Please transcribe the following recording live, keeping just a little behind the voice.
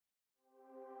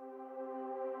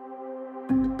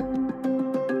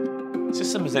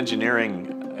Systems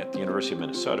engineering at the University of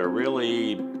Minnesota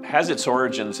really has its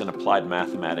origins in applied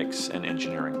mathematics and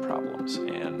engineering problems.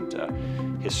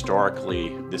 And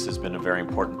historically, this has been a very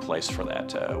important place for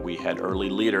that. We had early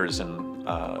leaders in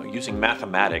using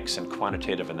mathematics and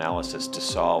quantitative analysis to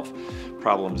solve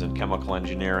problems in chemical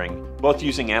engineering, both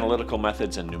using analytical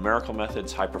methods and numerical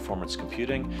methods, high-performance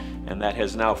computing, and that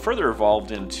has now further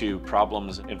evolved into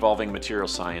problems involving material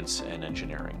science and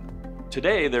engineering.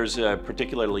 Today, there's a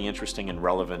particularly interesting and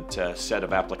relevant set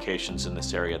of applications in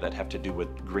this area that have to do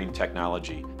with green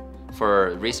technology.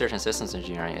 For research and systems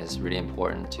engineering, it's really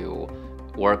important to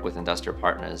work with industrial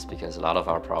partners because a lot of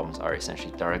our problems are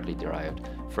essentially directly derived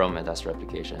from industrial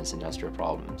applications, industrial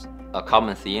problems. A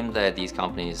common theme that these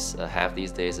companies have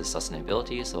these days is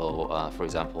sustainability. So, for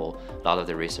example, a lot of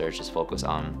the research is focused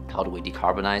on how do we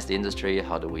decarbonize the industry,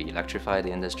 how do we electrify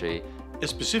the industry. A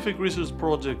specific research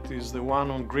project is the one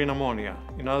on green ammonia.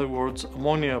 In other words,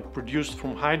 ammonia produced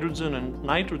from hydrogen and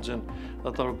nitrogen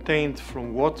that are obtained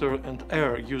from water and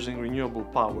air using renewable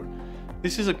power.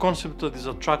 This is a concept that is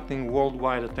attracting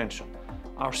worldwide attention.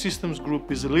 Our systems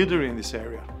group is a leader in this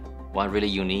area. One really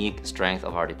unique strength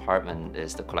of our department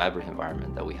is the collaborative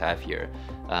environment that we have here,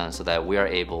 so that we are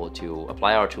able to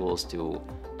apply our tools to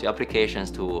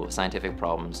applications, to scientific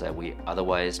problems that we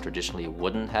otherwise traditionally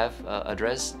wouldn't have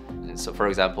addressed. And so, for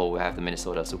example, we have the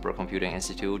Minnesota Supercomputing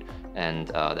Institute, and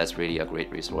that's really a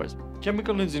great resource.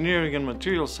 Chemical engineering and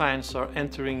material science are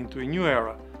entering into a new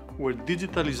era where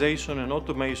digitalization and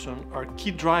automation are key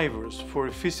drivers for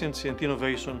efficiency and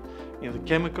innovation in the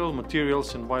chemical,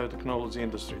 materials, and biotechnology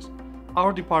industries.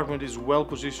 Our department is well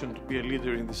positioned to be a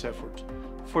leader in this effort.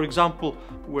 For example,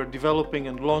 we're developing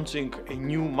and launching a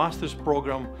new master's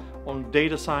program on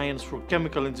data science for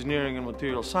chemical engineering and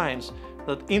material science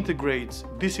that integrates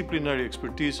disciplinary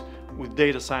expertise with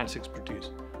data science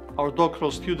expertise. Our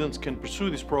doctoral students can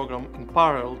pursue this program in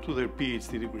parallel to their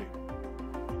PhD degree.